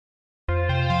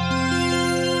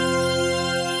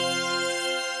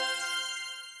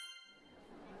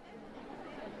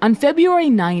On February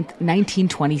 9th,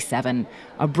 1927,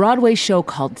 a Broadway show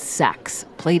called Sex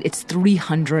played its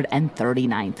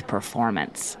 339th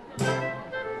performance.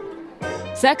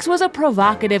 Sex was a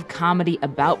provocative comedy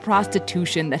about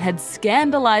prostitution that had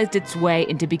scandalized its way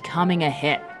into becoming a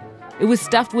hit. It was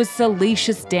stuffed with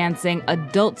salacious dancing,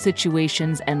 adult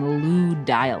situations, and lewd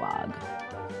dialogue.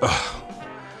 Ugh.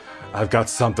 I've got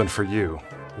something for you.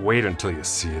 Wait until you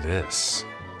see this.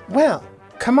 Well,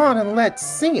 come on and let's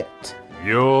see it.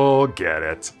 You'll get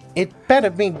it. It better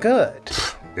be good.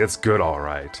 It's good, all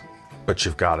right. But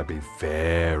you've got to be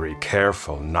very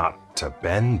careful not to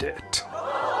bend it.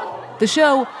 The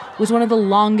show was one of the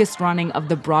longest running of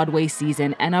the Broadway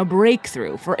season and a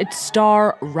breakthrough for its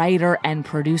star, writer, and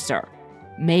producer,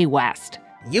 Mae West.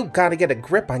 You gotta get a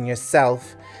grip on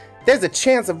yourself. There's a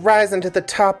chance of rising to the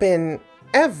top in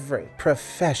every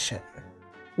profession.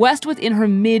 West was in her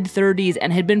mid-30s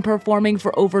and had been performing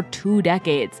for over 2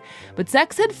 decades, but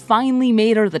Sex had finally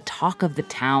made her the talk of the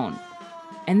town.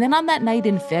 And then on that night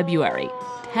in February,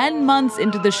 10 months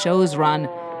into the show's run,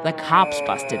 the cops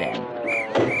busted in.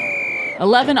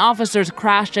 11 officers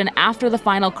crashed in after the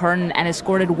final curtain and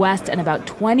escorted West and about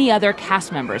 20 other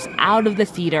cast members out of the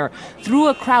theater through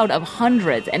a crowd of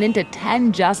hundreds and into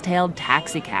 10 just-hailed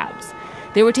taxicabs.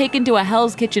 They were taken to a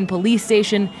Hell's Kitchen police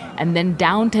station and then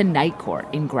down to Night Court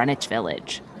in Greenwich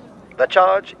Village. The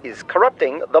charge is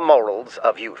corrupting the morals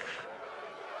of youth.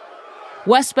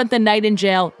 West spent the night in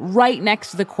jail right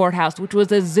next to the courthouse, which was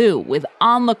a zoo with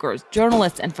onlookers,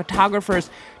 journalists, and photographers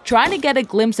trying to get a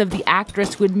glimpse of the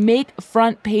actress who would make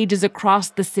front pages across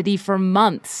the city for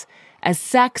months as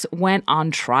Sex went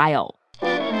on trial.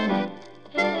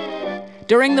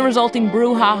 During the resulting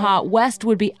brouhaha, West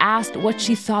would be asked what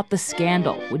she thought the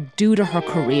scandal would do to her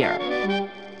career.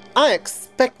 I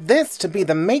expect this to be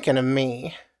the making of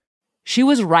me. She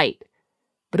was right,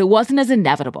 but it wasn't as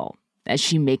inevitable as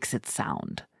she makes it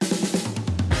sound.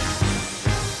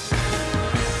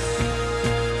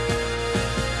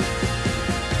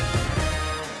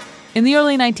 In the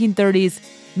early 1930s,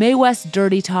 Mae West's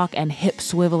dirty talk and hip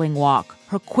swiveling walk,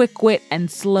 her quick wit and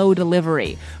slow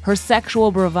delivery, her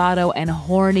sexual bravado and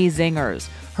horny zingers,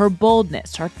 her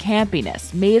boldness, her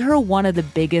campiness made her one of the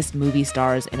biggest movie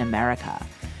stars in America.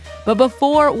 But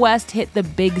before West hit the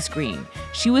big screen,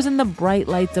 she was in the bright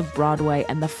lights of Broadway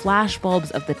and the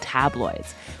flashbulbs of the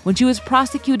tabloids when she was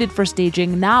prosecuted for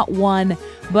staging not one,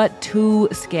 but 2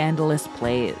 scandalous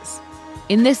plays.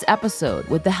 In this episode,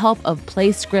 with the help of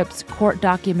play scripts, court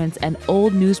documents, and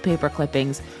old newspaper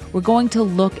clippings, we're going to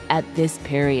look at this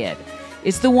period.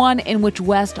 It's the one in which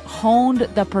West honed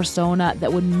the persona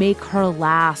that would make her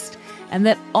last, and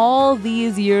that all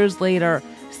these years later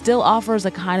still offers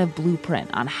a kind of blueprint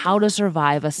on how to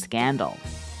survive a scandal,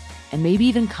 and maybe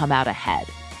even come out ahead.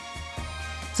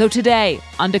 So today,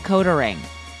 on Decoder Ring,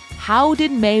 how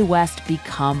did Mae West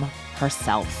become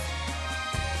herself?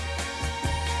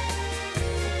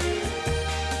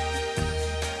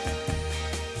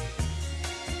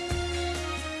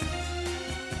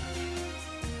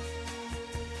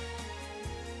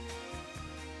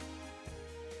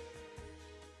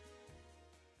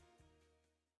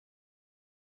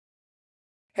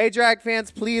 Hey, drag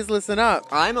fans, please listen up.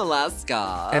 I'm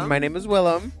Alaska. And my name is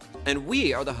Willem. And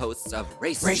we are the hosts of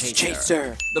Race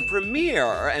Chaser, the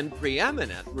premier and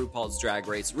preeminent RuPaul's Drag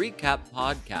Race recap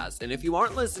podcast. And if you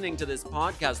aren't listening to this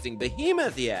podcasting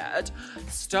behemoth yet,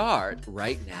 start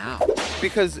right now.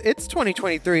 Because it's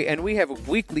 2023 and we have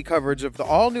weekly coverage of the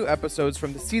all-new episodes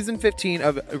from the season 15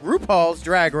 of RuPaul's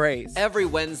Drag Race. Every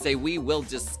Wednesday, we will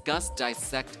discuss,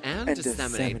 dissect, and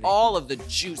disseminate all of the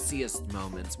juiciest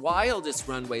moments, wildest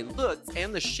runway looks,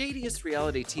 and the shadiest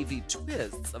reality TV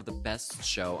twists of the best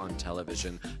show on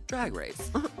television, Drag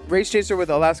Race. Race Chaser with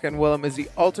Alaska and Willem is the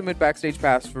ultimate backstage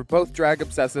pass for both drag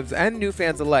obsessives and new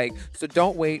fans alike. So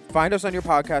don't wait. Find us on your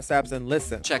podcast apps and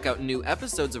listen. Check out new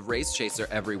episodes of Race Chaser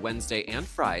every Wednesday and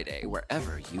Friday,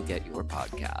 wherever you get your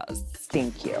podcasts.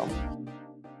 Thank you.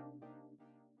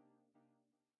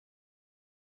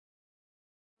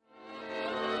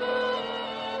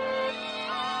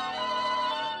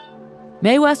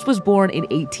 Mae West was born in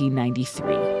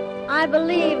 1893. I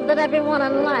believe that everyone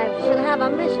in life should have a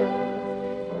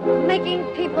mission. Making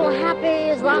people happy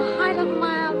is the height of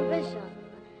my ambition.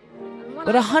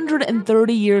 But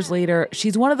 130 years later,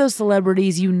 she's one of those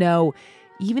celebrities you know,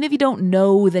 even if you don't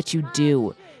know that you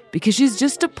do, because she's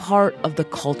just a part of the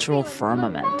cultural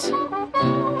firmament.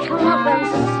 Come up and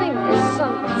sing this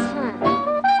song.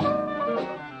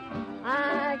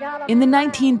 In the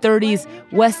 1930s,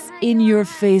 West's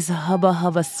in-your-face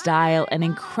hubba-hubba style and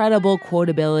incredible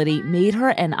quotability made her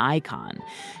an icon.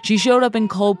 She showed up in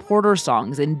Cole Porter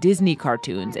songs and Disney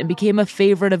cartoons and became a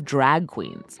favorite of drag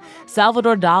queens.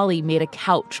 Salvador Dali made a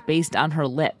couch based on her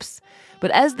lips.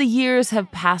 But as the years have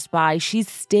passed by, she's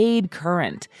stayed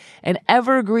current, an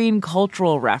evergreen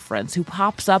cultural reference who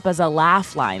pops up as a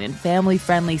laugh line in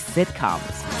family-friendly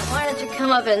sitcoms. Why don't you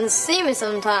come up and see me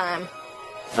sometime?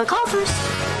 But call first.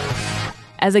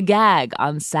 As a gag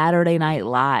on Saturday Night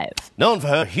Live. Known for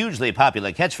her hugely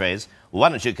popular catchphrase, "Why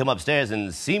don't you come upstairs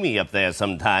and see me up there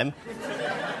sometime?"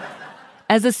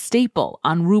 As a staple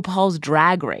on RuPaul's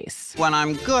Drag Race. When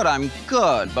I'm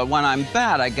good, but when I'm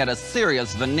bad, I get a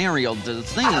serious venereal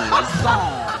disease.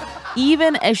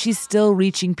 Even as she's still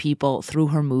reaching people through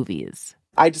her movies.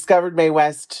 I discovered Mae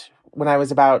West when I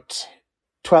was about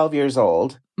 12 years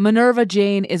old. Minerva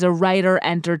Jane is a writer,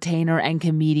 entertainer, and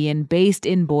comedian based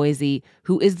in Boise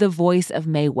who is the voice of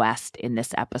Mae West in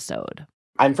this episode.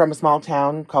 I'm from a small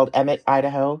town called Emmett,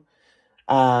 Idaho,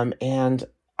 and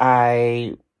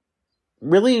I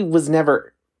really was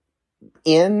never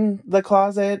in the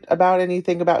closet about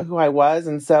anything about who I was,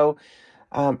 and so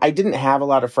I didn't have a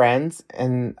lot of friends,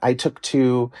 and I took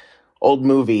to old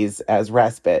movies as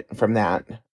respite from that.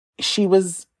 She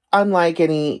was unlike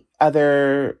any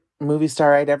other movie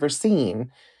star I'd ever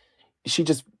seen. She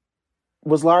just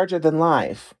was larger than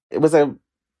life. It was a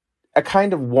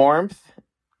kind of warmth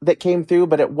that came through,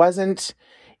 but it wasn't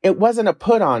a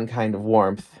put-on kind of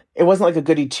warmth. It wasn't like a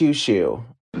goody two-shoe.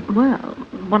 Well,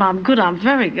 when I'm good, I'm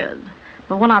very good.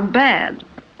 But when I'm bad,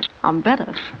 I'm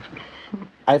better.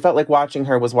 I felt like watching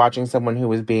her was watching someone who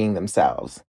was being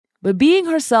themselves. But being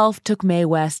herself took Mae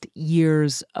West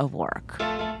years of work.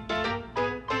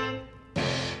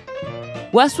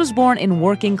 West was born in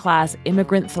working-class,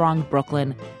 immigrant-thronged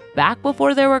Brooklyn back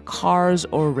before there were cars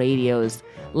or radios,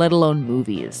 let alone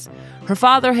movies. Her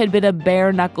father had been a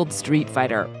bare-knuckled street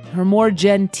fighter. Her more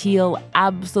genteel,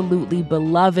 absolutely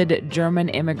beloved German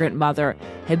immigrant mother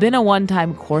had been a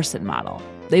one-time corset model.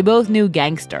 They both knew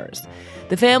gangsters.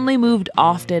 The family moved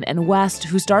often, and West,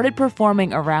 who started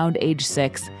performing around age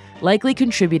 6, likely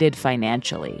contributed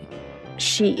financially.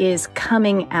 She is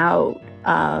coming out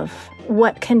of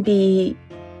what can be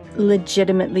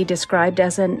legitimately described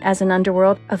as an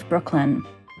underworld of Brooklyn.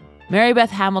 Marybeth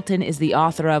Hamilton is the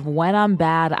author of When I'm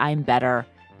Bad, I'm Better,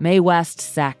 Mae West,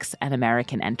 Sex, and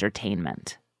American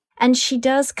Entertainment. And she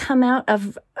does come out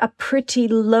of a pretty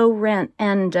low-rent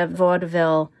end of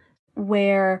vaudeville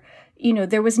where,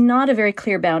 there was not a very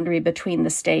clear boundary between the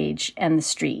stage and the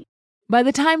street. By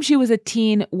the time she was a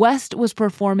teen, West was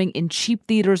performing in cheap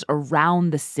theaters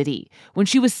around the city. When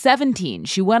she was 17,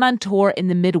 she went on tour in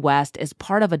the Midwest as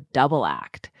part of a double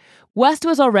act. West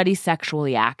was already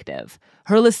sexually active.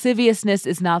 Her lasciviousness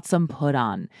is not some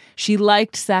put-on. She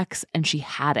liked sex and she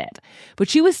had it. But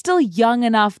she was still young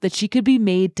enough that she could be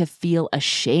made to feel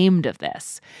ashamed of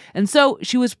this. And so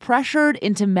she was pressured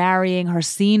into marrying her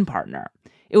scene partner.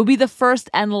 It would be the first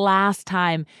and last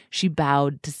time she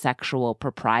bowed to sexual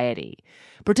propriety.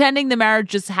 Pretending the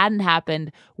marriage just hadn't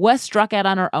happened, West struck out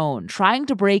on her own, trying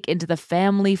to break into the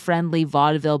family-friendly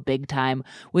vaudeville big time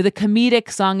with a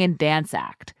comedic song and dance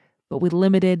act, but with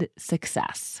limited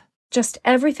success. Just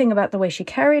everything about the way she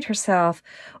carried herself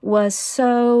was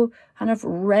so kind of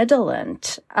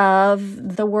redolent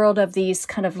of the world of these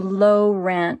kind of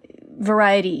low-rent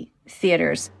variety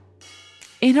theaters.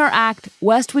 In her act,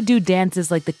 West would do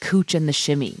dances like the cooch and the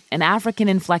shimmy, an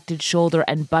African-inflected shoulder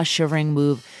and bus-shivering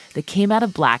move that came out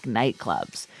of black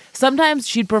nightclubs. Sometimes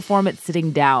she'd perform it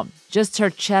sitting down, just her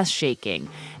chest shaking.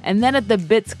 And then at the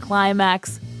bit's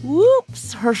climax,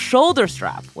 whoops, her shoulder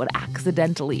strap would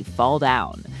accidentally fall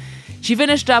down. She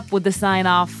finished up with the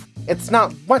sign-off, "It's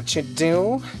not what you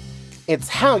do, it's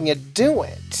how you do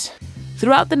it."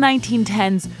 Throughout the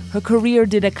 1910s, her career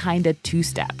did a kind of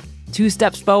two-step. 2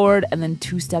 steps forward and then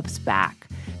 2 steps back.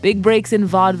 Big breaks in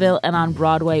vaudeville and on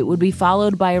Broadway would be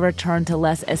followed by a return to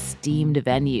less esteemed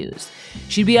venues.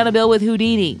 She'd be on a bill with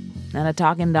Houdini and a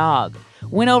talking dog,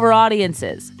 win over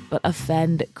audiences, but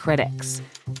offend critics.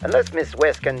 Unless Miss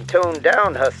West can tone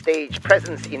down her stage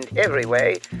presence in every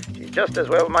way, she just as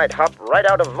well might hop right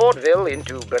out of vaudeville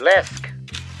into burlesque.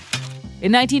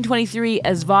 In 1923,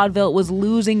 as vaudeville was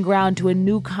losing ground to a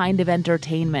new kind of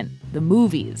entertainment, the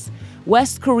movies,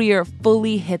 West's career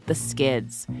fully hit the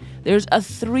skids. There's a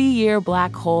 3-year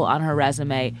black hole on her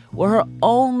resume where her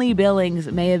only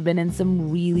billings may have been in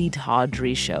some really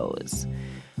tawdry shows.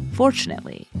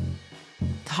 Fortunately,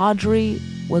 tawdry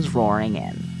was roaring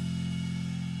in.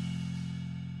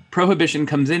 Prohibition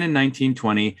comes in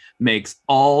 1920, makes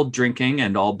all drinking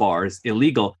and all bars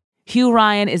illegal. Hugh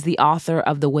Ryan is the author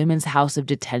of The Women's House of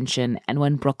Detention and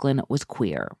When Brooklyn Was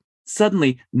Queer.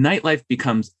 Suddenly, nightlife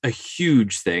becomes a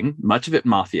huge thing, much of it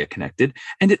mafia connected,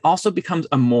 and it also becomes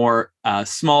a more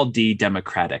small d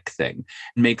democratic thing.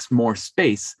 It makes more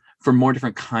space for more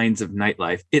different kinds of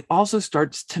nightlife. It also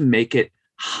starts to make it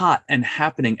hot and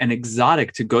happening and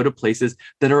exotic to go to places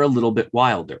that are a little bit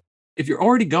wilder. If you're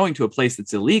already going to a place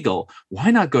that's illegal,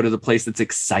 why not go to the place that's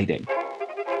exciting?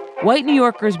 White New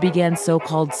Yorkers began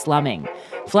so-called slumming,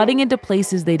 flooding into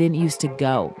places they didn't used to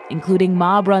go, including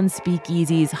mob-run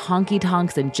speakeasies,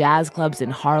 honky-tonks and jazz clubs in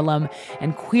Harlem,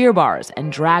 and queer bars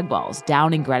and drag balls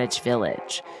down in Greenwich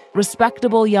Village.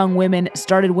 Respectable young women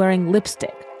started wearing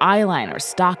lipstick, eyeliner,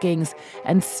 stockings,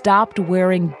 and stopped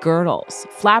wearing girdles,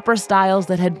 flapper styles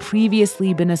that had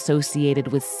previously been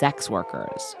associated with sex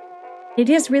workers. It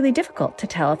is really difficult to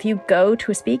tell if you go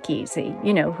to a speakeasy,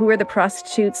 who are the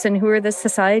prostitutes and who are the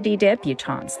society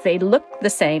debutantes. They look the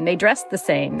same, they dress the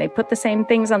same, they put the same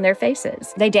things on their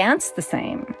faces, they dance the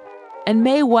same. And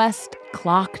Mae West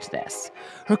clocked this.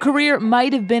 Her career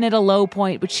might have been at a low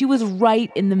point, but she was right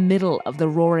in the middle of the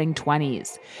roaring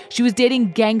 20s. She was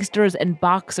dating gangsters and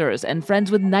boxers and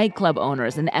friends with nightclub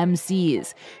owners and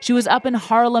MCs. She was up in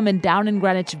Harlem and down in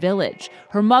Greenwich Village.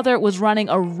 Her mother was running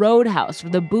a roadhouse for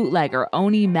the bootlegger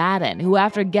Oni Madden, who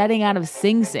after getting out of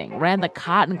Sing Sing ran the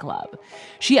Cotton Club.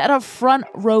 She had a front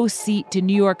row seat to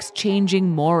New York's changing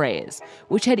mores,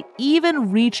 which had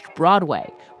even reached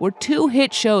Broadway, where 2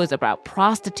 hit shows about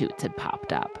prostitutes had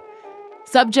popped up.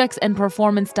 Subjects and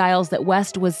performance styles that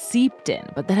West was steeped in,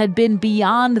 but that had been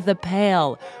beyond the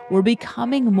pale, were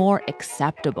becoming more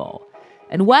acceptable.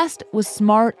 And West was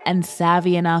smart and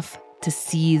savvy enough to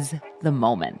seize the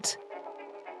moment.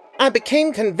 I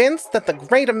became convinced that the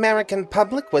great American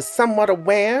public was somewhat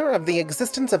aware of the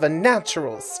existence of a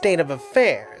natural state of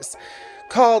affairs,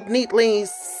 called neatly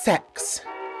sex.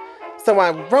 So I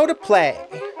wrote a play.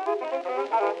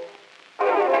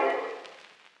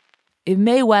 If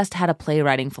Mae West had a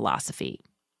playwriting philosophy,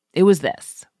 it was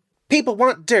this. People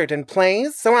want dirt in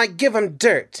plays, so I give them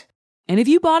dirt. And if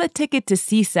you bought a ticket to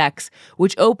see Sex,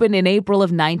 which opened in April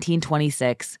of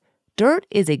 1926, dirt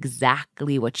is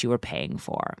exactly what you were paying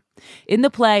for. In the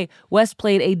play, West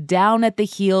played a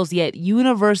down-at-the-heels yet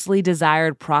universally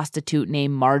desired prostitute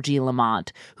named Margie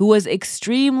Lamont, who was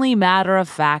extremely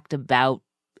matter-of-fact about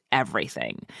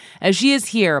everything, as she is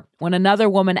here when another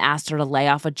woman asked her to lay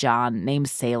off a John named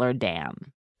Sailor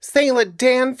Dan. Sailor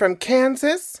Dan from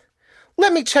Kansas?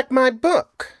 Let me check my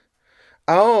book.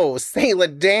 Oh, Sailor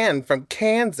Dan from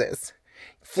Kansas.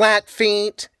 Flat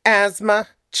feet, asthma,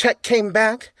 check came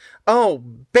back. Oh,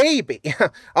 baby,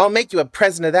 I'll make you a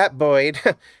present of that, Boyd.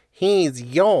 He's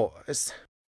yours.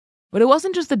 But it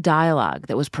wasn't just the dialogue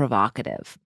that was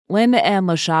provocative. Linda Ann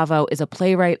Losciavo is a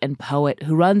playwright and poet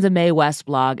who runs a Mae West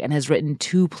blog and has written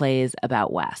 2 plays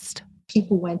about West.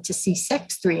 People went to see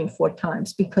Sex 3 and 4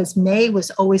 times because Mae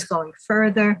was always going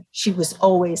further. She was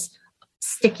always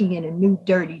sticking in a new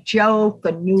dirty joke,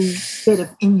 a new bit of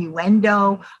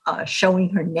innuendo, showing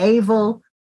her navel.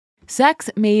 Sex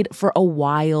made for a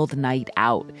wild night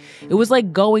out. It was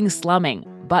like going slumming,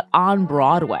 but on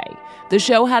Broadway. The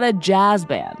show had a jazz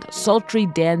band, sultry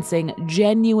dancing,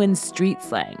 genuine street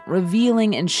slang,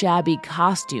 revealing and shabby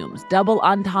costumes, double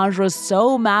entendres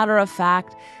so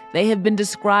matter-of-fact they have been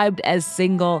described as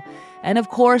single, and of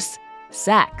course,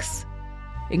 sex.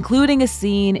 Including a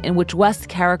scene in which West's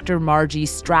character Margie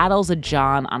straddles a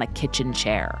John on a kitchen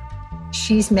chair.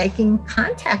 She's making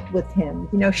contact with him.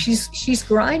 She's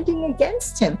grinding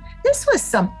against him. This was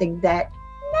something that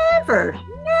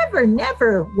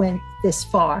never went this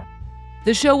far.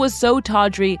 The show was so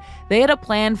tawdry, they had a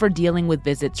plan for dealing with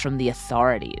visits from the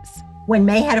authorities. When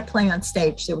Mae had a play on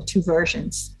stage, there were 2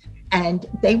 versions, and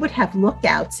they would have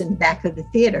lookouts in the back of the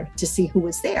theater to see who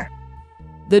was there.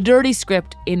 The dirty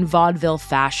script in vaudeville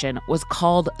fashion was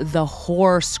called the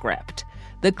whore script.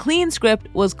 The clean script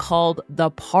was called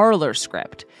the parlor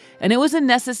script, and it was a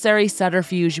necessary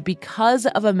subterfuge because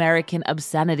of American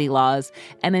obscenity laws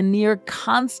and a near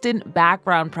constant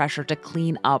background pressure to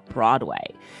clean up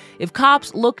Broadway. If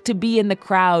cops looked to be in the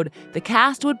crowd, the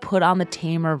cast would put on the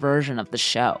tamer version of the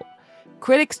show.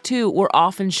 Critics, too, were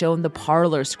often shown the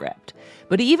parlor script,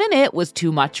 but even it was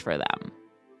too much for them.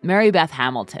 Marybeth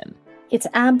Hamilton. It's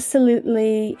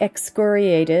absolutely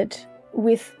excoriated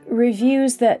with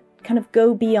reviews that kind of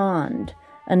go beyond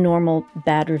a normal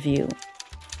bad review.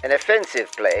 An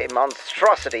offensive play,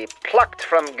 monstrosity plucked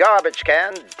from garbage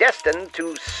can, destined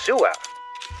to sewer.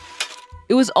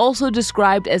 It was also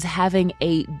described as having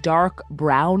a dark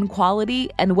brown quality,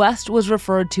 and West was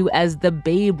referred to as the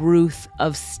Babe Ruth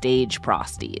of stage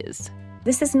prosties.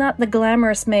 This is not the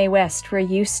glamorous Mae West we're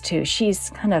used to.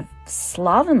 She's kind of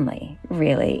slovenly,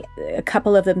 really. A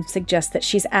couple of them suggest that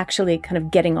she's actually kind of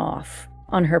getting off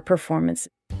on her performance.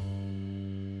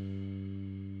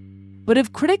 But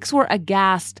if critics were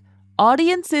aghast,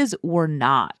 audiences were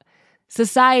not.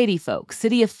 Society folks,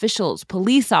 city officials,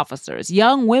 police officers,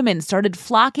 young women started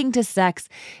flocking to Sex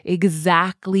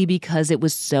exactly because it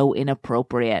was so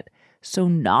inappropriate, so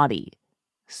naughty,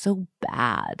 so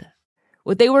bad.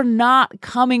 What they were not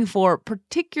coming for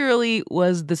particularly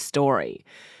was the story.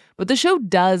 But the show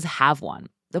does have one.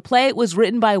 The play was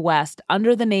written by West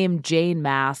under the name Jane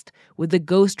Mast with the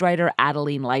ghostwriter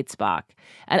Adeline Leitzbach.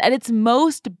 And at its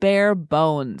most bare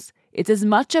bones, it's as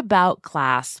much about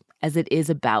class as it is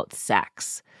about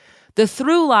sex. The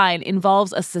through line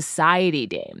involves a society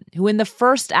dame who in the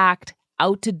first act,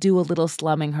 out to do a little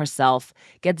slumming herself,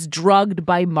 gets drugged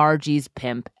by Margie's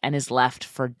pimp and is left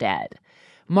for dead.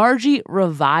 Margie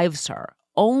revives her,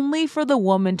 only for the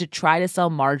woman to try to sell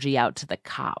Margie out to the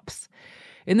cops.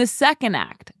 In the second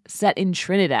act, set in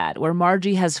Trinidad, where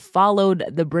Margie has followed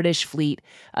the British fleet,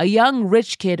 a young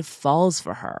rich kid falls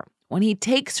for her. When he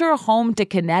takes her home to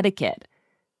Connecticut,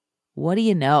 what do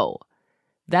you know?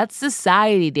 That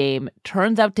society dame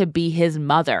turns out to be his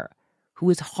mother, who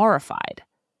is horrified.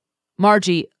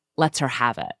 Margie lets her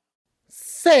have it.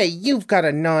 Say, you've got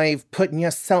a knife putting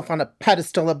yourself on a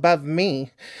pedestal above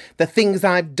me. The things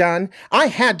I've done, I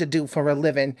had to do for a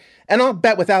living. And I'll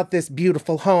bet without this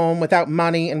beautiful home, without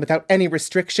money, and without any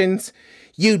restrictions,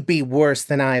 you'd be worse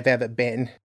than I've ever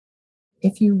been.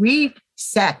 If you read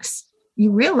Sex, you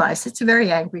realize it's a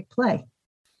very angry play.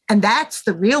 And that's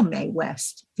the real Mae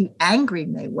West, the angry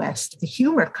Mae West. The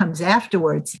humor comes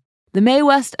afterwards. The Mae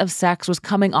West of Sex was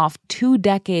coming off 2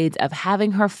 decades of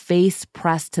having her face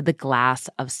pressed to the glass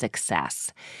of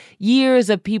success. Years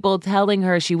of people telling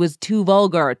her she was too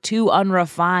vulgar, too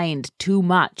unrefined, too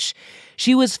much.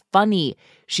 She was funny.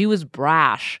 She was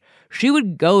brash. She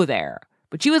would go there.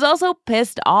 But she was also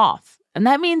pissed off. And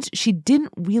that means she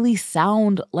didn't really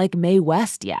sound like Mae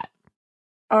West yet.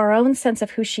 Our own sense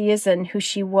of who she is and who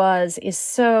she was is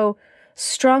so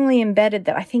strongly embedded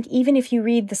that I think even if you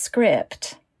read the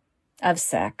script of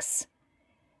Sex,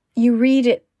 you read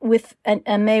it with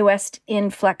a Mae West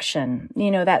inflection,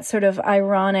 that sort of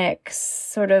ironic,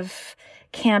 sort of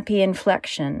campy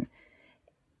inflection.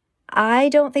 I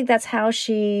don't think that's how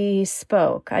she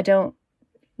spoke. I don't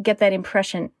get that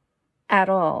impression at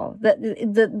all.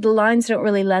 The lines don't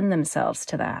really lend themselves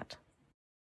to that.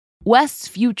 West's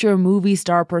future movie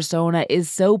star persona is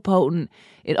so potent,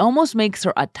 it almost makes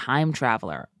her a time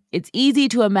traveler. It's easy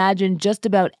to imagine just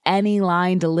about any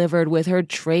line delivered with her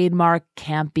trademark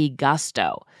campy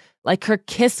gusto, like her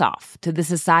kiss-off to the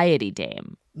society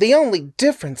dame. The only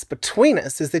difference between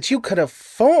us is that you could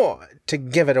afford to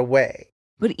give it away.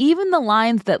 But even the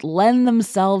lines that lend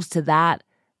themselves to that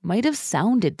might have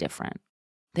sounded different.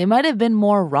 They might have been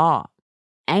more raw,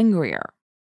 angrier,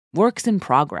 works in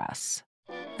progress.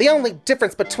 The only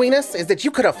difference between us is that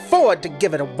you could afford to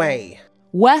give it away.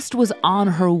 West was on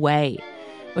her way.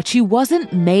 But she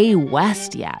wasn't Mae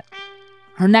West yet.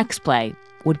 Her next play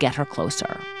would get her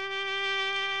closer.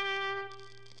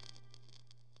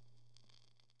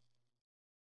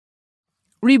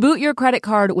 Reboot your credit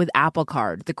card with Apple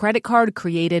Card, the credit card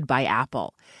created by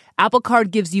Apple. Apple Card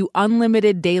gives you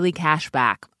unlimited daily cash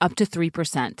back, up to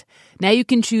 3%. Now you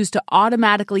can choose to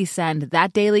automatically send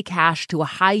that daily cash to a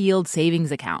high-yield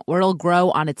savings account where it'll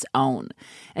grow on its own.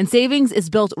 And savings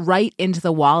is built right into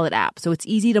the Wallet app, so it's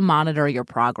easy to monitor your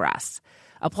progress.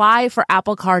 Apply for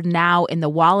Apple Card now in the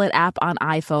Wallet app on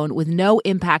iPhone with no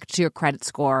impact to your credit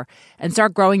score, and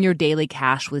start growing your daily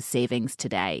cash with savings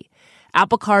today.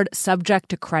 Apple Card subject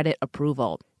to credit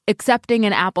approval. Accepting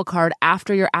an Apple Card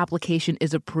after your application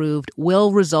is approved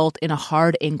will result in a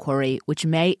hard inquiry, which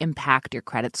may impact your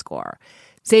credit score.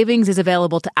 Savings is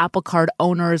available to Apple Card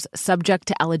owners subject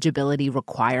to eligibility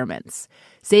requirements.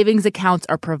 Savings accounts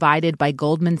are provided by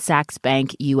Goldman Sachs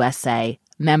Bank USA,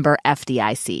 member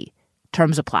FDIC.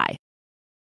 Terms apply.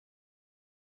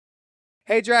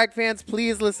 Hey, drag fans,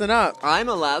 please listen up. I'm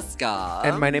Alaska.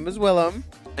 And my name is Willem.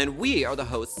 And we are the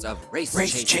hosts of Race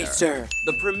Chaser,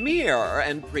 the premier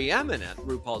and preeminent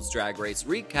RuPaul's Drag Race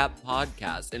recap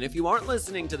podcast. And if you aren't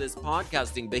listening to this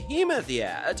podcasting behemoth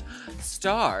yet,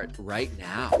 start right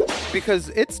now. Because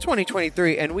it's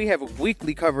 2023 and we have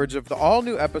weekly coverage of the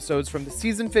all-new episodes from the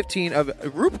season 15 of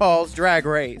RuPaul's Drag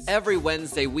Race. Every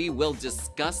Wednesday, we will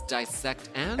discuss, dissect,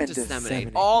 and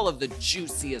disseminate all of the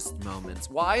juiciest moments,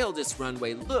 wildest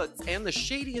runway looks, and the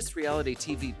shadiest reality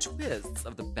TV twists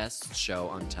of the best show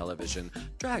on on television,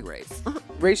 Drag Race.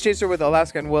 Race Chaser with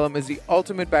Alaska and Willem is the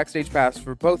ultimate backstage pass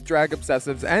for both drag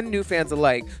obsessives and new fans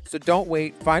alike. So don't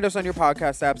wait. Find us on your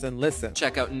podcast apps and listen.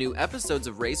 Check out new episodes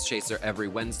of Race Chaser every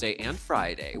Wednesday and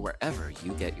Friday, wherever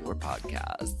you get your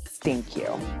podcasts. Thank you.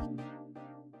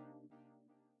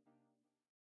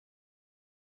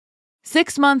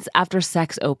 6 months after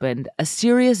Sex opened, a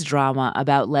serious drama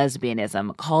about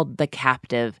lesbianism called The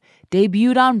Captive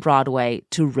debuted on Broadway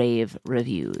to rave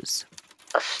reviews.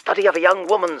 A study of a young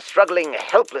woman struggling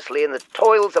helplessly in the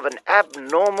toils of an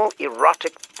abnormal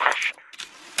erotic passion.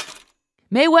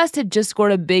 Mae West had just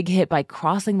scored a big hit by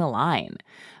crossing the line.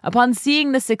 Upon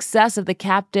seeing the success of The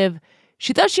Captive,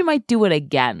 she thought she might do it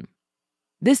again.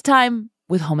 This time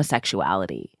with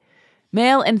homosexuality.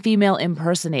 Male and female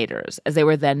impersonators, as they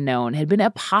were then known, had been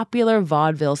a popular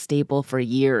vaudeville staple for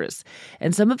years,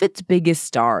 and some of its biggest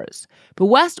stars. But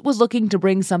West was looking to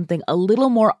bring something a little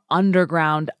more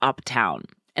underground uptown.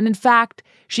 And in fact,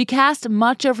 she cast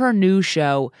much of her new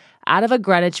show out of a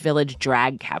Greenwich Village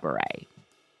drag cabaret.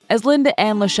 As Linda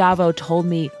Ann Losciavo told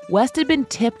me, West had been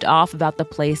tipped off about the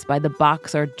place by the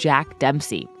boxer Jack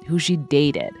Dempsey, who she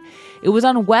dated. It was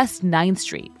on West 9th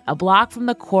Street, a block from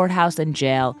the courthouse and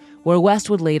jail, where West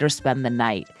would later spend the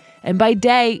night. And by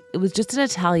day, it was just an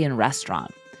Italian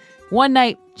restaurant. One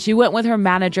night, she went with her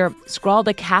manager, scrawled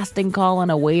a casting call on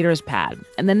a waiter's pad,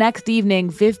 and the next evening,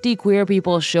 50 queer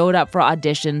people showed up for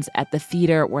auditions at the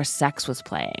theater where Sex was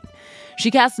playing. She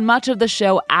cast much of the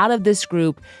show out of this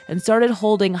group and started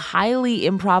holding highly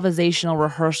improvisational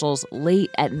rehearsals late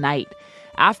at night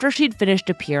after she'd finished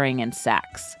appearing in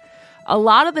Sex. A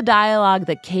lot of the dialogue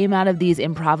that came out of these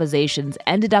improvisations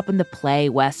ended up in the play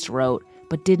West wrote,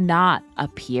 but did not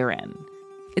appear in.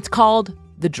 It's called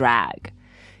The Drag.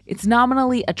 It's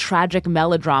nominally a tragic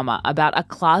melodrama about a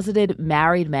closeted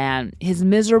married man, his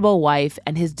miserable wife,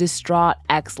 and his distraught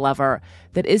ex-lover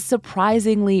that is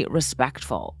surprisingly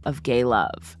respectful of gay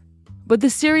love. But the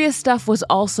serious stuff was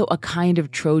also a kind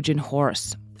of Trojan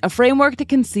horse, a framework to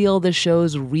conceal the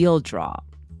show's real draw,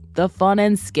 the fun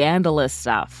and scandalous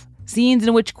stuff. Scenes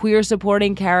in which queer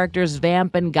supporting characters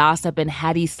vamp and gossip in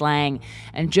heady slang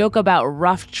and joke about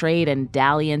rough trade and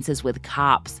dalliances with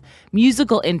cops.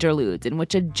 Musical interludes in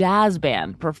which a jazz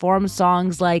band performs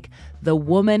songs like The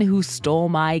Woman Who Stole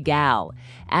My Gal.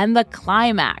 And the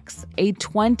climax, a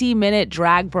 20-minute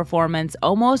drag performance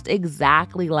almost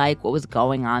exactly like what was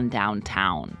going on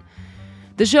downtown.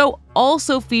 The show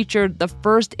also featured the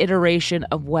first iteration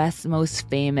of West's most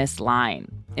famous line.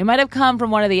 It might have come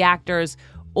from one of the actors,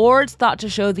 or it's thought to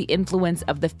show the influence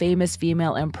of the famous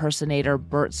female impersonator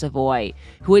Bert Savoy,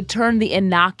 who had turned the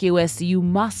innocuous "you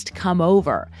must come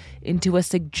over" into a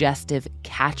suggestive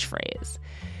catchphrase.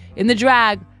 In The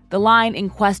Drag, the line in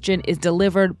question is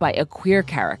delivered by a queer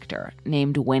character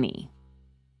named Winnie.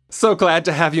 So glad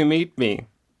to have you meet me.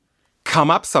 Come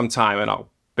up sometime and I'll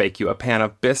bake you a pan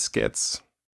of biscuits.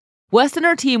 West and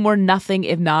her team were nothing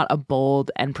if not a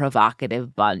bold and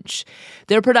provocative bunch.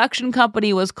 Their production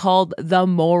company was called The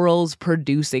Morals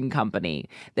Producing Company.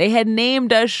 They had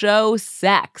named a show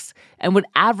Sex and would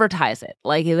advertise it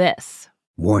like this.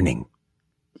 Warning.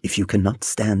 If you cannot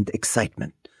stand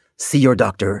excitement, see your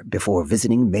doctor before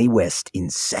visiting Mae West in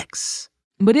Sex.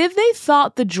 But if they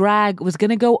thought The Drag was going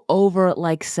to go over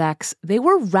like Sex, they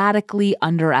were radically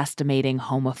underestimating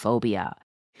homophobia.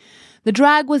 The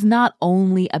Drag was not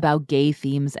only about gay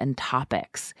themes and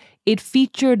topics. It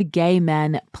featured gay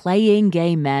men playing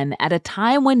gay men at a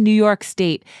time when New York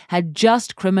State had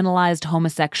just criminalized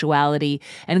homosexuality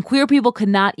and queer people could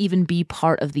not even be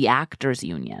part of the actors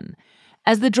union.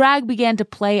 As The Drag began to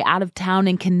play out of town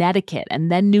in Connecticut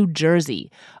and then New Jersey,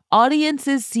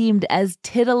 audiences seemed as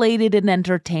titillated and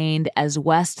entertained as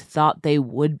West thought they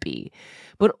would be.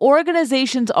 But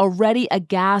organizations already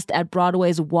aghast at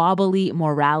Broadway's wobbly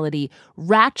morality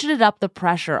ratcheted up the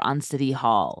pressure on City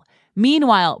Hall.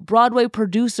 Meanwhile, Broadway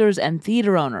producers and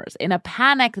theater owners, in a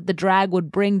panic that The Drag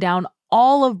would bring down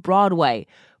all of Broadway,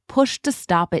 pushed to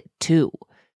stop it too.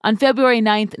 On February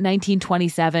 9th,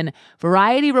 1927,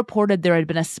 Variety reported there had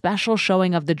been a special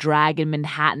showing of The Drag in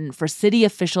Manhattan for city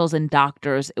officials and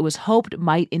doctors it was hoped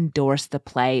might endorse the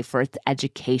play for its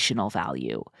educational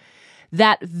value.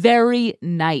 That very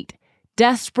night,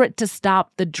 desperate to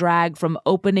stop The Drag from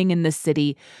opening in the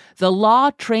city, the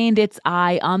law trained its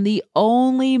eye on the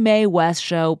only Mae West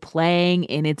show playing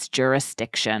in its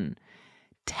jurisdiction.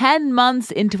 10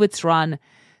 months into its run,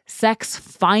 Sex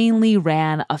finally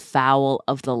ran afoul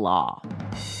of the law.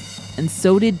 And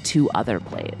so did 2 other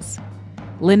plays.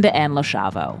 Linda Ann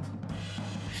Losciavo.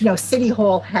 City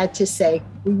Hall had to say,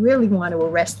 we really want to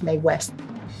arrest Mae West.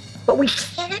 But we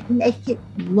can't make it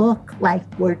look like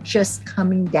we're just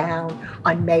coming down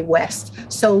on Mae West.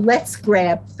 So let's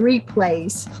grab 3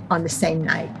 plays on the same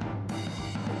night.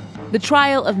 The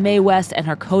trial of Mae West and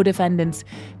her co-defendants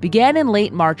began in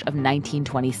late March of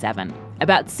 1927,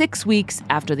 about 6 weeks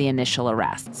after the initial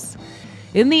arrests.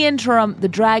 In the interim, the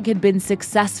drag had been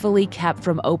successfully kept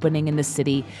from opening in the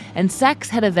city, and Sex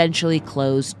had eventually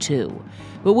closed too.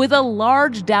 But with a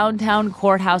large downtown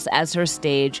courthouse as her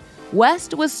stage,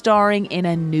 West was starring in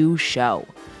a new show,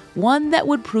 one that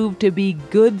would prove to be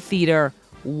good theater,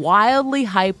 wildly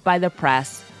hyped by the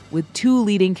press, with 2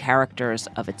 leading characters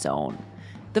of its own.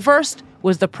 The first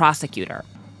was the prosecutor,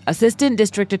 Assistant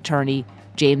District Attorney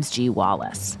James G.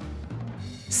 Wallace.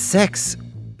 Sex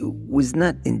was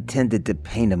not intended to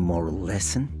paint a moral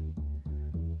lesson.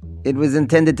 It was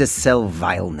intended to sell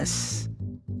vileness.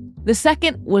 The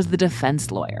second was the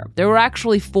defense lawyer. There were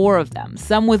actually 4 of them,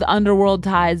 some with underworld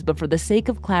ties, but for the sake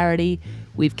of clarity,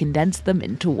 we've condensed them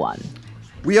into one.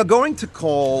 We are going to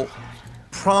call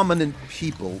prominent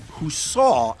people who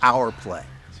saw our play.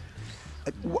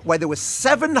 Why, there were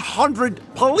 700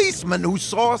 policemen who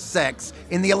saw Sex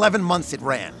in the 11 months it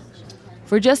ran.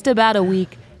 For just about a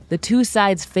week, the 2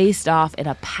 sides faced off in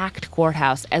a packed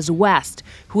courthouse as West,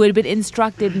 who had been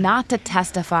instructed not to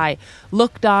testify,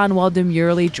 looked on while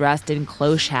demurely dressed in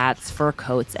cloche hats, fur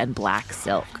coats, and black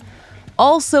silk.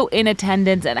 Also in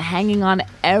attendance and hanging on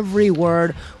every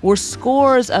word were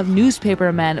scores of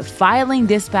newspapermen filing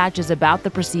dispatches about the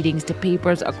proceedings to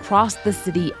papers across the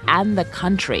city and the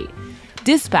country.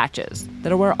 Dispatches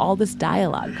that are where all this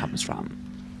dialogue comes from.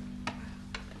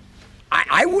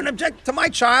 I wouldn't object to my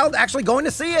child actually going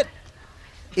to see it.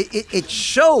 It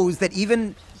shows that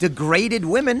even degraded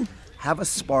women have a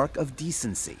spark of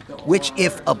decency, which,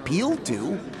 if appealed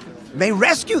to, may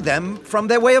rescue them from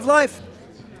their way of life.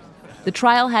 The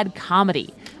trial had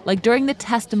comedy, like during the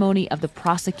testimony of the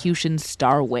prosecution's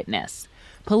star witness.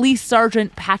 Police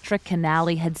Sergeant Patrick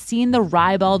Canali had seen the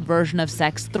ribald version of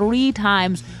Sex 3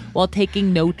 times while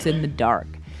taking notes in the dark.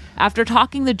 After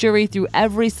talking the jury through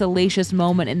every salacious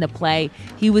moment in the play,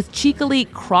 he was cheekily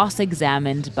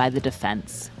cross-examined by the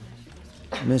defense.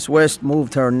 Miss West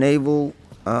moved her navel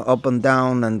up and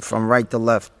down and from right to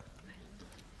left.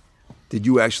 Did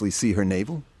you actually see her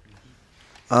navel?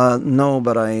 No,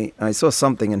 but I saw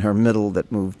something in her middle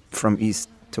that moved from east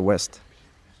to west.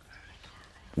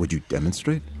 Would you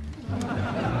demonstrate?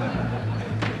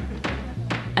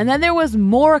 And then there was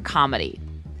more comedy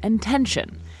and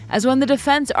tension, as when the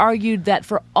defense argued that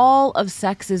for all of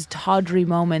Sex's tawdry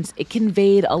moments, it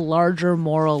conveyed a larger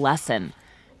moral lesson.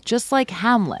 Just like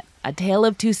Hamlet, A Tale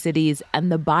of Two Cities,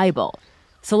 and the Bible,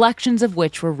 selections of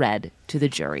which were read to the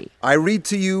jury. I read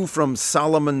to you from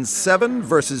Solomon 7,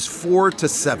 verses 4 to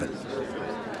 7.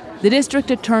 The district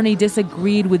attorney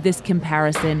disagreed with this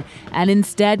comparison and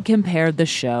instead compared the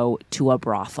show to a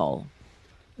brothel.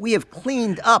 We have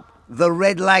cleaned up the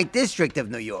red light district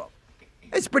of New York.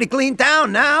 It's a pretty clean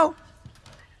town now.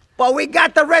 But we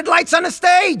got the red lights on the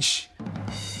stage.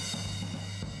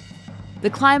 The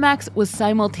climax was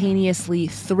simultaneously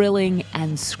thrilling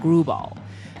and screwball.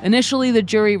 Initially, the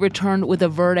jury returned with a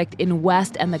verdict in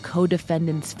West and the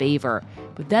co-defendants' favor,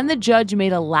 but then the judge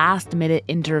made a last-minute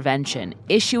intervention,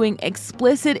 issuing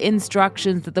explicit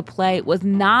instructions that the play was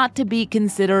not to be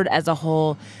considered as a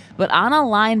whole, but on a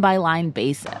line-by-line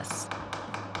basis.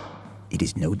 It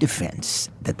is no defense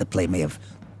that the play may have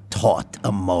taught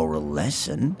a moral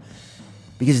lesson,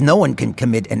 because no one can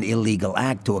commit an illegal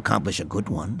act to accomplish a good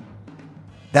one.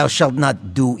 Thou shalt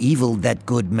not do evil that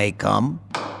good may come.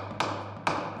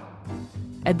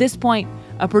 At this point,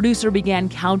 a producer began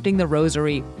counting the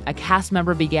rosary, a cast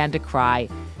member began to cry,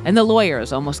 and the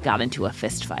lawyers almost got into a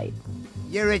fistfight.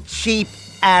 You're a cheap,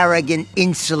 arrogant,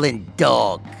 insolent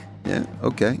dog. Yeah,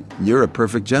 okay. You're a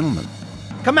perfect gentleman.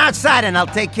 Come outside and I'll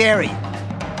take care of you.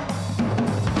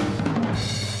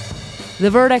 The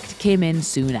verdict came in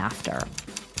soon after.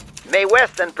 Mae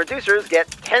West and producers get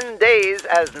 10 days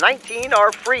as 19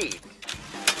 are freed.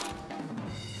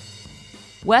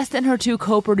 West and her 2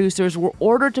 co-producers were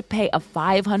ordered to pay a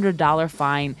 $500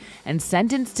 fine and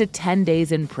sentenced to 10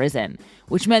 days in prison,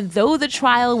 which meant though the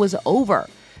trial was over,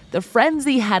 the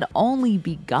frenzy had only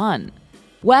begun.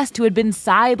 West, who had been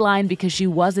sidelined because she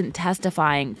wasn't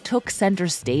testifying, took center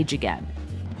stage again.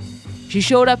 She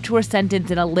showed up to her sentence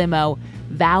in a limo,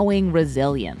 vowing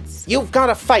resilience. You've got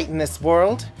to fight in this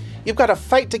world. You've got to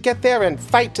fight to get there and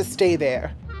fight to stay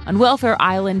there. On Welfare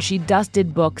Island, she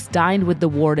dusted books, dined with the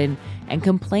warden, and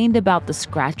complained about the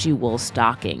scratchy wool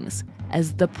stockings,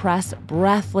 as the press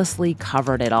breathlessly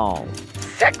covered it all.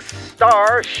 Sex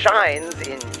star shines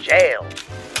in jail.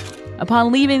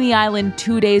 Upon leaving the island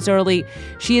 2 days early,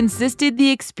 she insisted the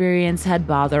experience had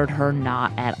bothered her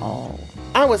not at all.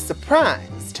 I was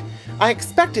surprised. I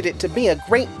expected it to be a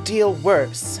great deal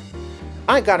worse.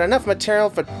 I got enough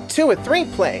material for 2 or 3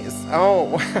 plays.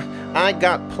 Oh, I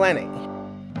got plenty.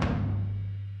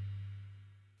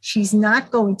 She's not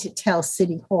going to tell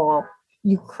City Hall,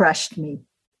 you crushed me.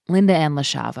 Linda Ann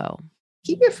Losciavo.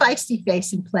 Keep your feisty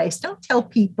face in place. Don't tell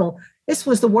people this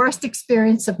was the worst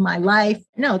experience of my life.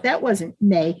 No, that wasn't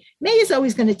Mae. Mae is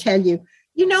always going to tell you,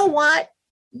 you know what?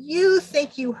 You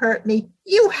think you hurt me.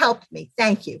 You helped me.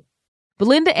 Thank you. But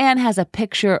Linda Ann has a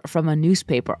picture from a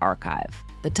newspaper archive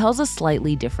that tells a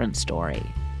slightly different story.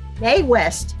 Mae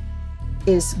West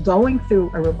is going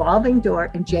through a revolving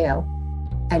door in jail,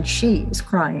 and she is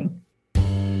crying.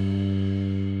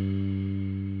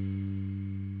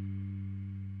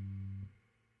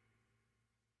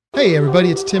 Hey everybody,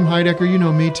 it's Tim Heidecker. You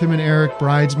know me, Tim and Eric,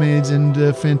 Bridesmaids, and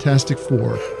Fantastic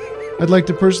Four. I'd like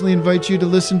to personally invite you to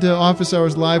listen to Office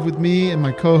Hours Live with me and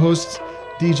my co-hosts,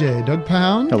 DJ Doug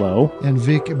Pound. Hello. And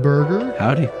Vic Berger.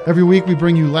 Howdy. Every week we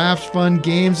bring you laughs, fun,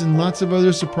 games, and lots of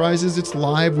other surprises. It's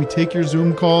live. We take your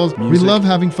Zoom calls. Music. We love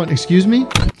having fun. Excuse me?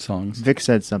 Songs. Vic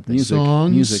said something.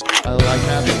 Songs. Music. I like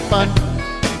having fun.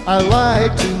 I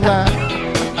like to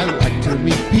laugh. I like to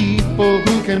meet people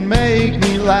who can make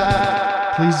me laugh.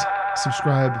 Please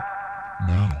subscribe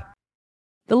now.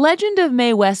 The legend of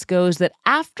Mae West goes that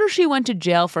after she went to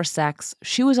jail for sex,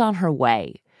 she was on her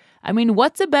way. I mean,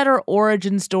 what's a better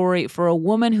origin story for a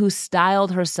woman who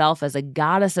styled herself as a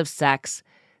goddess of sex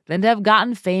than to have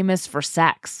gotten famous for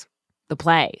Sex, the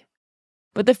play?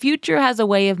 But the future has a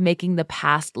way of making the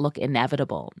past look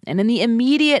inevitable. And in the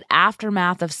immediate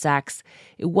aftermath of Sex,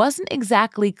 it wasn't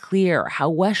exactly clear how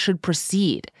West should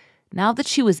proceed now that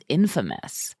she was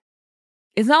infamous.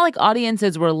 It's not like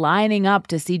audiences were lining up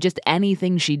to see just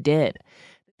anything she did.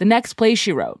 The next play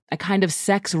she wrote, a kind of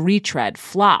sex retread,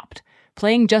 flopped,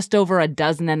 playing just over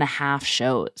 12.5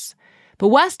 shows. But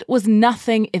West was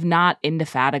nothing if not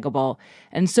indefatigable,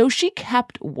 and so she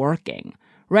kept working,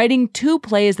 writing 2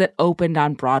 plays that opened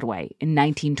on Broadway in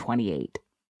 1928.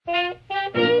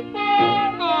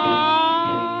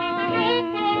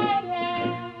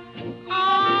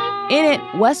 In it,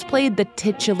 West played the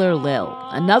titular Lil,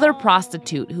 another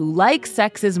prostitute who, like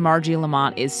Sex's Margie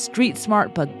Lamont, is street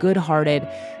smart but good-hearted,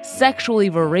 sexually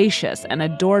voracious and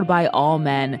adored by all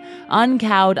men,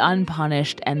 uncowed,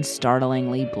 unpunished, and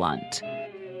startlingly blunt.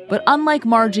 But unlike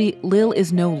Margie, Lil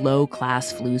is no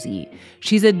low-class floozy.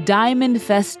 She's a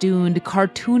diamond-festooned,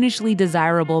 cartoonishly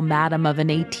desirable madam of an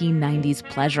 1890s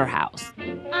pleasure house.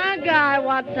 A guy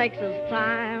what takes his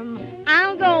time,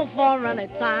 I'll go for any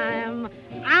time.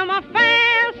 I'm a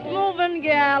fast-moving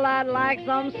gal, I'd like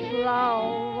some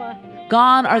slow.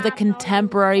 Gone are the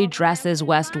contemporary dresses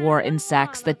West wore in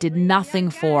Sex that did nothing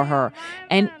for her,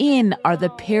 and in are the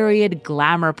period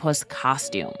glamour-puss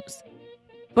costumes.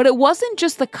 But it wasn't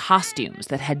just the costumes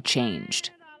that had changed.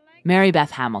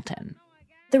 Marybeth Hamilton.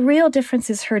 The real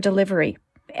difference is her delivery.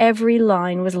 Every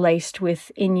line was laced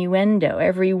with innuendo.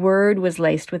 Every word was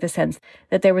laced with a sense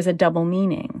that there was a double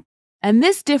meaning. And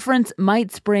this difference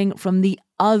might spring from the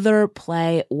other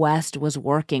play West was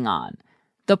working on,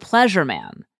 The Pleasure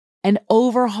Man, an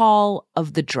overhaul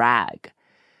of the drag.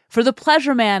 For The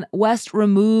Pleasure Man, West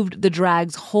removed the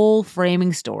drag's whole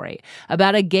framing story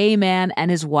about a gay man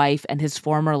and his wife and his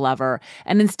former lover,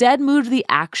 and instead moved the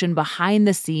action behind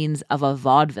the scenes of a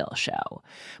vaudeville show.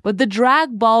 But the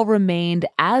drag ball remained,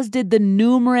 as did the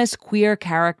numerous queer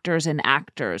characters and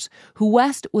actors who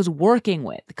West was working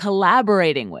with,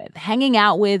 collaborating with, hanging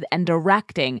out with, and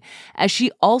directing, as she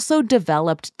also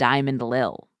developed Diamond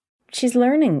Lil. She's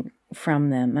learning from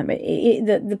them. I mean,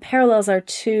 the parallels are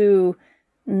too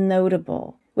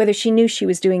notable, whether she knew she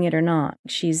was doing it or not.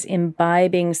 She's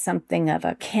imbibing something of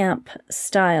a camp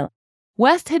style.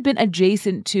 West had been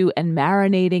adjacent to and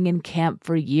marinating in camp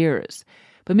for years,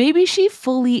 but maybe she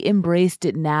fully embraced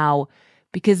it now,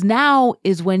 because now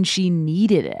is when she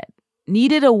needed it.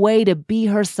 Needed a way to be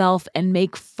herself and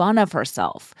make fun of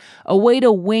herself, a way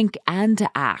to wink and to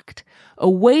act, a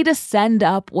way to send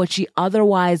up what she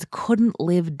otherwise couldn't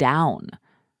live down,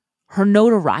 her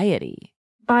notoriety.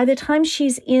 By the time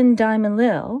she's in Diamond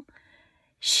Lil,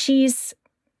 she's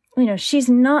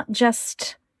not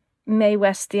just Mae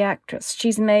West the actress.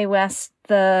 She's Mae West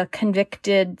the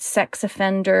convicted sex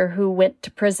offender who went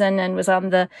to prison and was on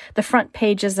the front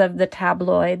pages of the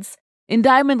tabloids. In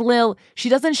Diamond Lil, she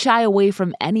doesn't shy away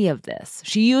from any of this.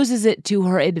 She uses it to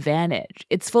her advantage.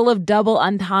 It's full of double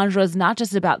entendres, not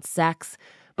just about sex,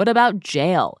 but about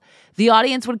jail. The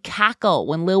audience would cackle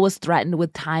when Lil was threatened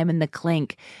with time in the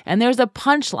clink. And there's a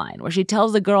punchline where she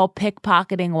tells the girl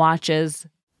pickpocketing watches,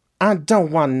 "I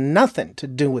don't want nothing to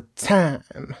do with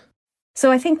time."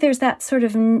 So I think there's that sort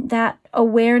of that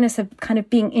awareness of kind of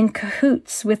being in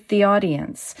cahoots with the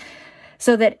audience,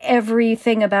 so that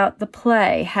everything about the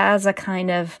play has a kind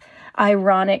of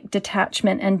ironic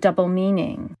detachment and double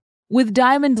meaning. With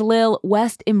Diamond Lil,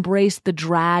 West embraced the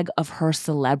drag of her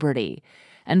celebrity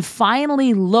and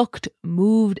finally looked,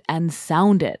 moved, and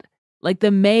sounded like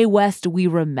the Mae West we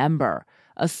remember,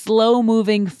 a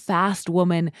slow-moving, fast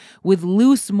woman with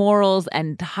loose morals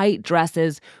and tight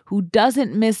dresses who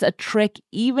doesn't miss a trick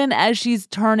even as she's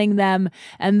turning them,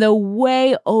 and though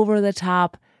way over the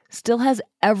top, still has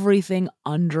everything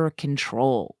under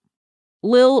control.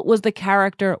 Lil was the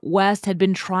character West had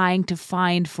been trying to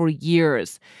find for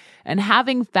years, and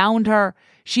having found her,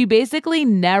 she basically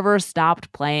never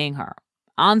stopped playing her,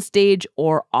 on stage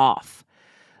or off.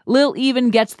 Lil even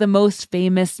gets the most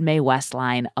famous Mae West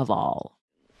line of all.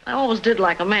 I always did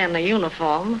like a man in a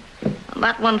uniform, and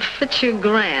that one fits you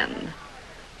grand.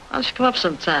 Why don't you come up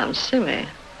sometime, see me?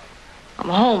 I'm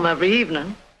home every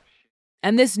evening.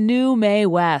 And this new Mae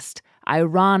West,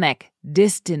 ironic,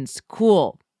 distant,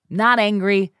 cool, not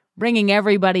angry, bringing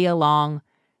everybody along.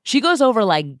 She goes over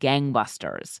like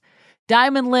gangbusters.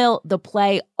 Diamond Lil, the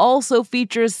play, also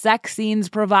features sex scenes,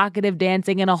 provocative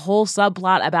dancing, and a whole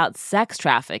subplot about sex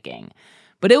trafficking.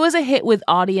 But it was a hit with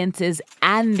audiences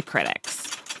and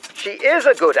critics. She is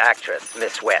a good actress,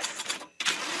 Miss West.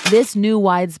 This new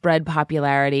widespread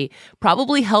popularity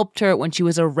probably helped her when she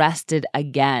was arrested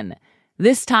again,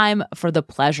 this time for The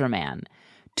Pleasure Man.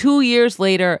 2 years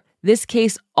later, this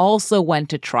case also went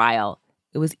to trial.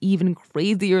 It was even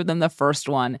crazier than the first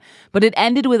one, but it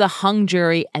ended with a hung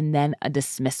jury and then a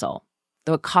dismissal,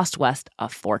 though it cost West a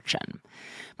fortune.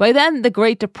 By then, the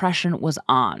Great Depression was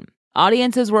on.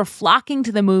 Audiences were flocking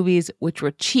to the movies, which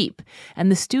were cheap,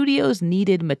 and the studios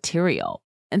needed material.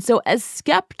 And so, as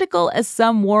skeptical as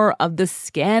some were of the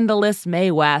scandalous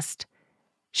Mae West,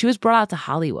 she was brought out to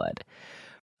Hollywood.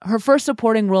 Her first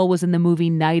supporting role was in the movie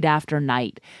Night After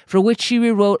Night, for which she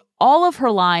rewrote all of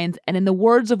her lines and, in the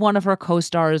words of one of her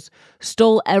co-stars,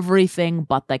 stole everything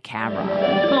but the camera.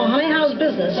 Oh, honey, how's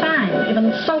business? Fine. You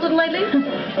been insulted lately?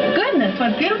 Goodness,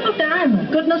 what beautiful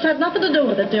diamonds. Goodness had nothing to do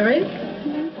with it, dearie.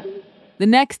 The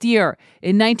next year,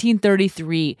 in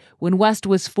 1933, when West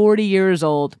was 40 years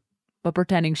old, but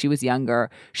pretending she was younger,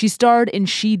 she starred in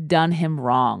She'd Done Him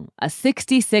Wrong, a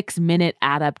 66-minute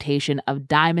adaptation of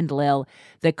Diamond Lil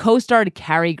that co-starred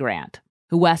Cary Grant,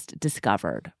 who West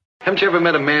discovered. Haven't you ever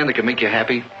met a man that can make you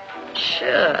happy?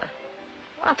 Sure.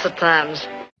 Lots of times.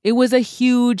 It was a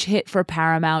huge hit for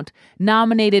Paramount,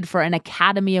 nominated for an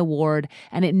Academy Award,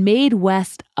 and it made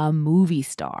West a movie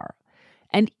star.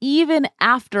 And even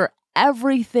after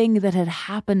everything that had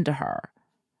happened to her,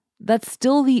 that's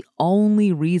still the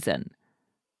only reason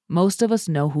most of us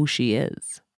know who she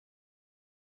is.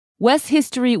 West's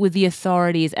history with the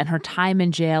authorities and her time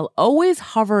in jail always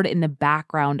hovered in the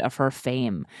background of her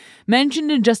fame, mentioned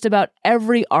in just about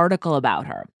every article about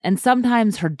her, and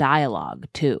sometimes her dialogue,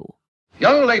 too.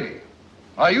 Young lady,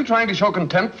 are you trying to show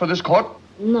contempt for this court?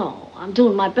 No, I'm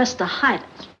doing my best to hide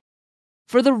it.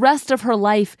 For the rest of her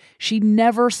life, she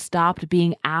never stopped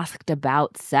being asked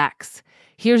about sex.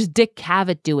 Here's Dick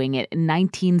Cavett doing it in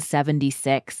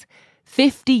 1976,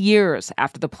 50 years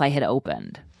after the play had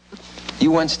opened.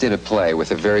 You once did a play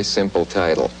with a very simple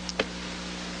title.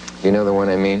 You know the one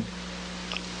I mean?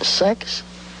 Sex?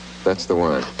 That's the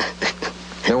one.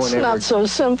 No one It's ever... not so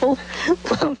simple.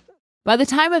 By the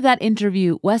time of that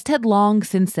interview, West had long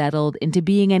since settled into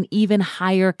being an even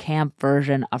higher camp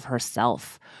version of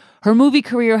herself. Her movie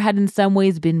career had in some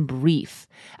ways been brief.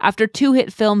 After 2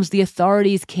 hit films, the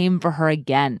authorities came for her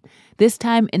again, this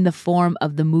time in the form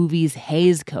of the movie's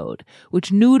Hays Code,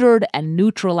 which neutered and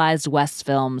neutralized West's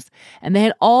films, and they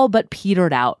had all but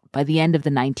petered out by the end of the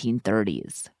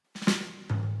 1930s.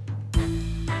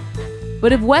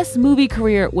 But if West's movie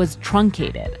career was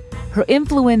truncated, her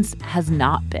influence has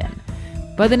not been.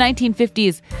 By the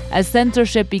 1950s, as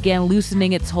censorship began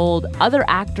loosening its hold, other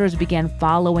actors began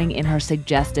following in her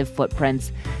suggestive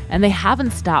footprints, and they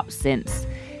haven't stopped since.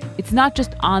 It's not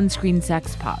just on-screen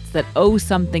sex pots that owe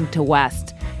something to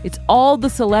West. It's all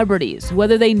the celebrities,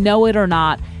 whether they know it or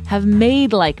not, have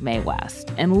made like Mae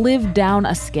West and lived down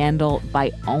a scandal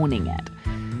by owning it.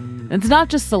 And it's not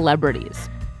just celebrities.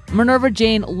 Minerva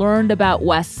Jane learned about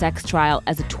West's sex trial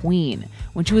as a tween,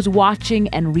 when she was watching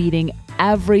and reading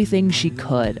everything she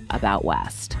could about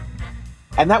West.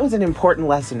 And that was an important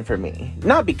lesson for me.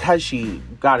 Not because she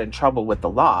got in trouble with the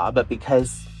law, but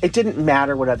because it didn't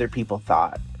matter what other people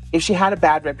thought. if she had a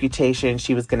bad reputation,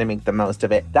 she was going to make the most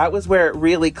of it. That was where it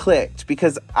really clicked,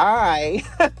 because I,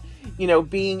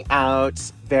 being out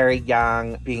very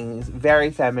young, being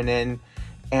very feminine,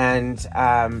 and,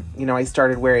 I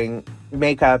started wearing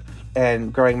makeup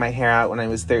and growing my hair out when I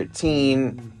was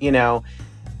 13,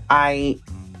 I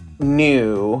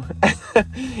knew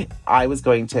I was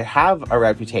going to have a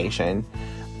reputation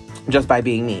just by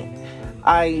being me.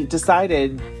 I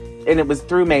decided, and it was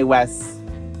through Mae West's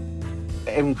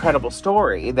incredible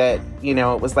story, that,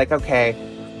 it was like, okay,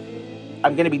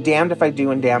 I'm going to be damned if I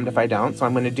do and damned if I don't, so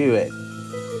I'm going to do it.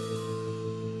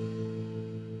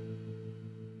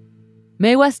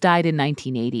 Mae West died in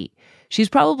 1980. She's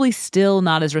probably still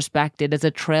not as respected as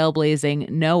a trailblazing,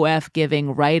 no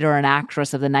F-giving writer and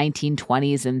actress of the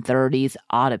 1920s and 30s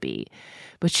ought to be.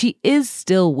 But she is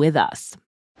still with us.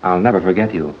 I'll never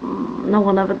forget you. No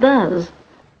one ever does.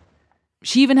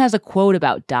 She even has a quote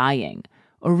about dying,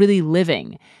 or really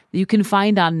living, that you can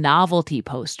find on novelty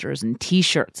posters and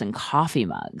T-shirts and coffee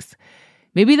mugs.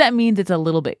 Maybe that means it's a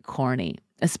little bit corny,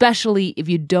 especially if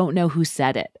you don't know who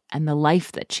said it and the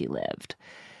life that she lived.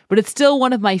 But it's still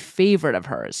one of my favorite of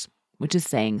hers, which is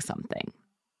saying something.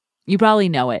 You probably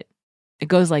know it. It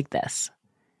goes like this.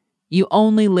 You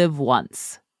only live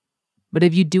once, but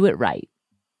if you do it right,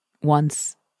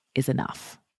 once is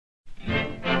enough.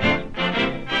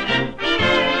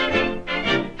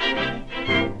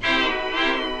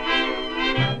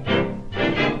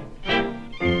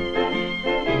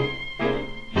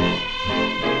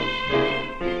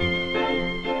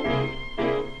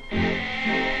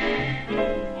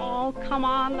 Come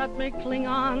on, let me cling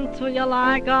on to you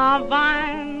like a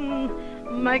vine.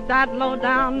 Make that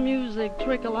low-down music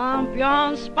trickle up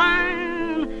your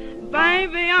spine.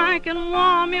 Baby, I can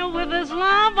warm you with this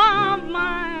love of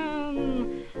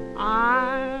mine.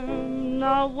 I'm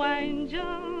no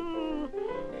angel.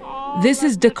 This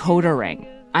is Decoder Ring.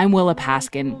 I'm Willa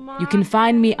Paskin. You can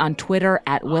find me on Twitter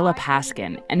at Willa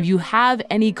Paskin. And if you have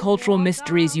any cultural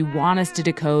mysteries you want us to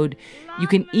decode, you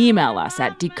can email us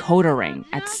at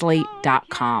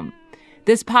decodering@slate.com.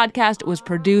 This podcast was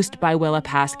produced by Willa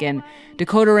Paskin.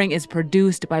 Decoder Ring is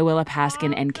produced by Willa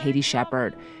Paskin and Katie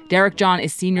Shepard. Derek John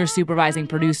is senior supervising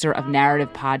producer of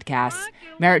Narrative Podcasts.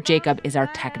 Merritt Jacob is our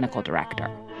technical director.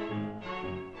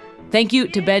 Thank you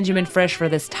to Benjamin Frisch for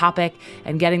this topic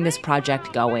and getting this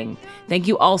project going. Thank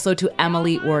you also to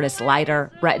Emily Wortis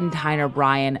Leider, Breton Tyner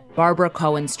Bryan, Barbara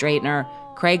Cohen-Straightner,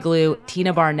 Craig Liu,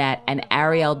 Tina Barnett, and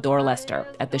Ariel Dorlester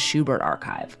at the Schubert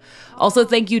Archive. Also,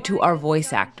 thank you to our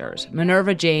voice actors,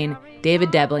 Minerva Jane,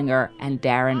 David Deblinger, and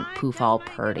Darren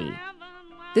Pufall-Purdy.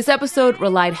 This episode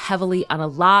relied heavily on a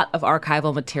lot of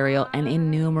archival material and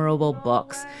innumerable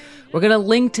books. We're going to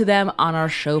link to them on our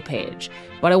show page,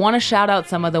 but I want to shout out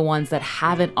some of the ones that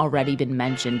haven't already been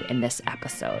mentioned in this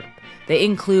episode. They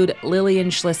include Lillian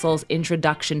Schlissel's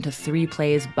Introduction to 3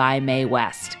 Plays by Mae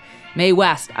West, Mae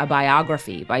West, a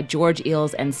biography by George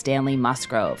Eells and Stanley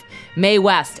Musgrove, Mae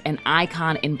West, an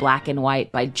icon in black and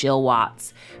white by Jill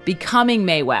Watts, Becoming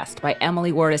Mae West by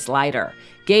Emily Wortis Leider,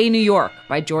 Gay New York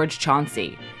by George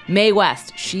Chauncey, Mae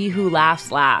West, She Who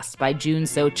Laughs Last by June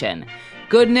Sochen,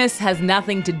 Goodness Has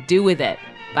Nothing to Do With It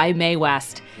by Mae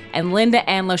West, and Linda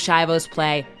Ann Losciavo's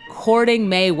play Courting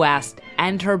Mae West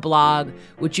and her blog,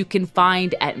 which you can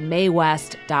find at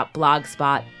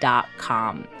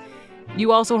maywest.blogspot.com.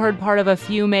 You also heard part of a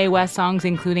few Mae West songs,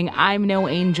 including I'm No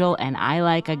Angel and I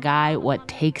Like a Guy What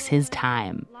Takes His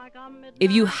Time.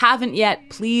 If you haven't yet,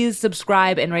 please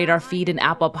subscribe and rate our feed in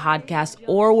Apple Podcasts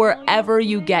or wherever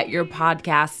you get your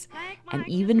podcasts. And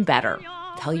even better,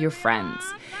 tell your friends.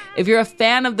 If you're a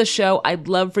fan of the show, I'd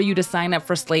love for you to sign up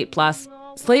for Slate Plus.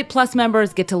 Slate Plus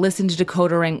members get to listen to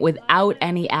Decoder Ring without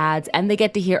any ads, and they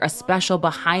get to hear a special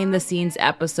behind-the-scenes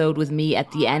episode with me at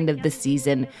the end of the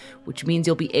season, which means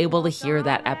you'll be able to hear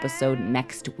that episode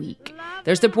next week.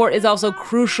 Their support is also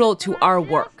crucial to our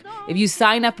work. If you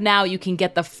sign up now, you can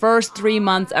get the first 3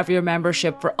 months of your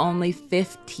membership for only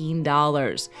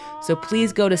 $15. So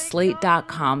please go to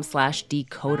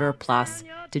slate.com/Decoder Plus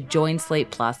to join Slate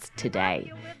Plus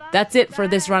today. That's it for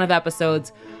this run of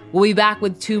episodes. We'll be back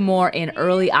with 2 more in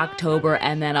early October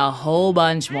and then a whole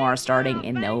bunch more starting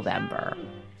in November.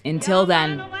 Until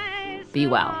then, be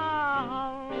well.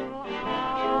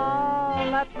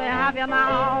 Let me have you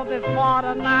now before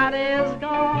the night is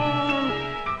gone.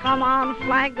 Come on,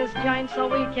 flag this joint so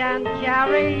we can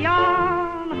carry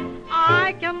on.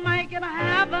 I can make it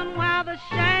heaven where the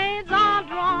shades are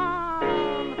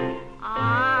drawn.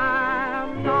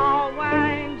 I'm no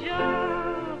angel.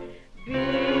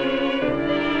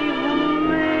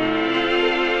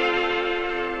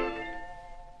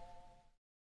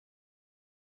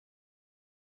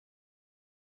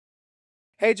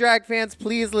 Hey, drag fans,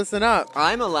 please listen up.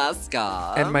 I'm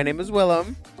Alaska. And my name is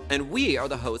Willem. And we are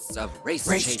the hosts of Race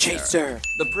Chaser,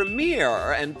 the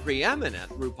premier and preeminent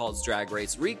RuPaul's Drag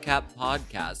Race recap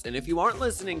podcast. And if you aren't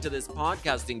listening to this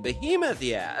podcasting behemoth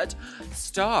yet,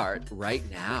 start right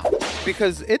now.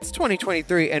 Because it's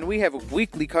 2023 and we have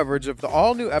weekly coverage of the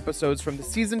all-new episodes from the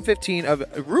season 15 of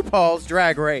RuPaul's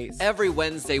Drag Race. Every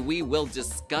Wednesday, we will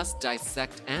discuss,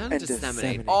 dissect, and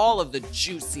disseminate all of the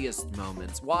juiciest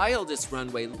moments, wildest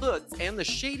runway looks, and the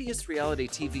shadiest reality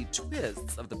TV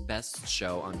twists of the best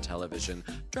show on television,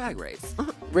 Drag Race.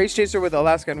 Race Chaser with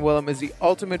Alaska and Willem is the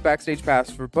ultimate backstage pass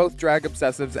for both drag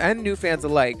obsessives and new fans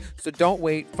alike. So don't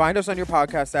wait. Find us on your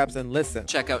podcast apps and listen.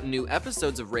 Check out new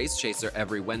episodes of Race Chaser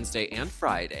every Wednesday and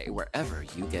Friday, wherever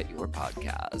you get your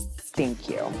podcasts. Thank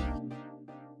you.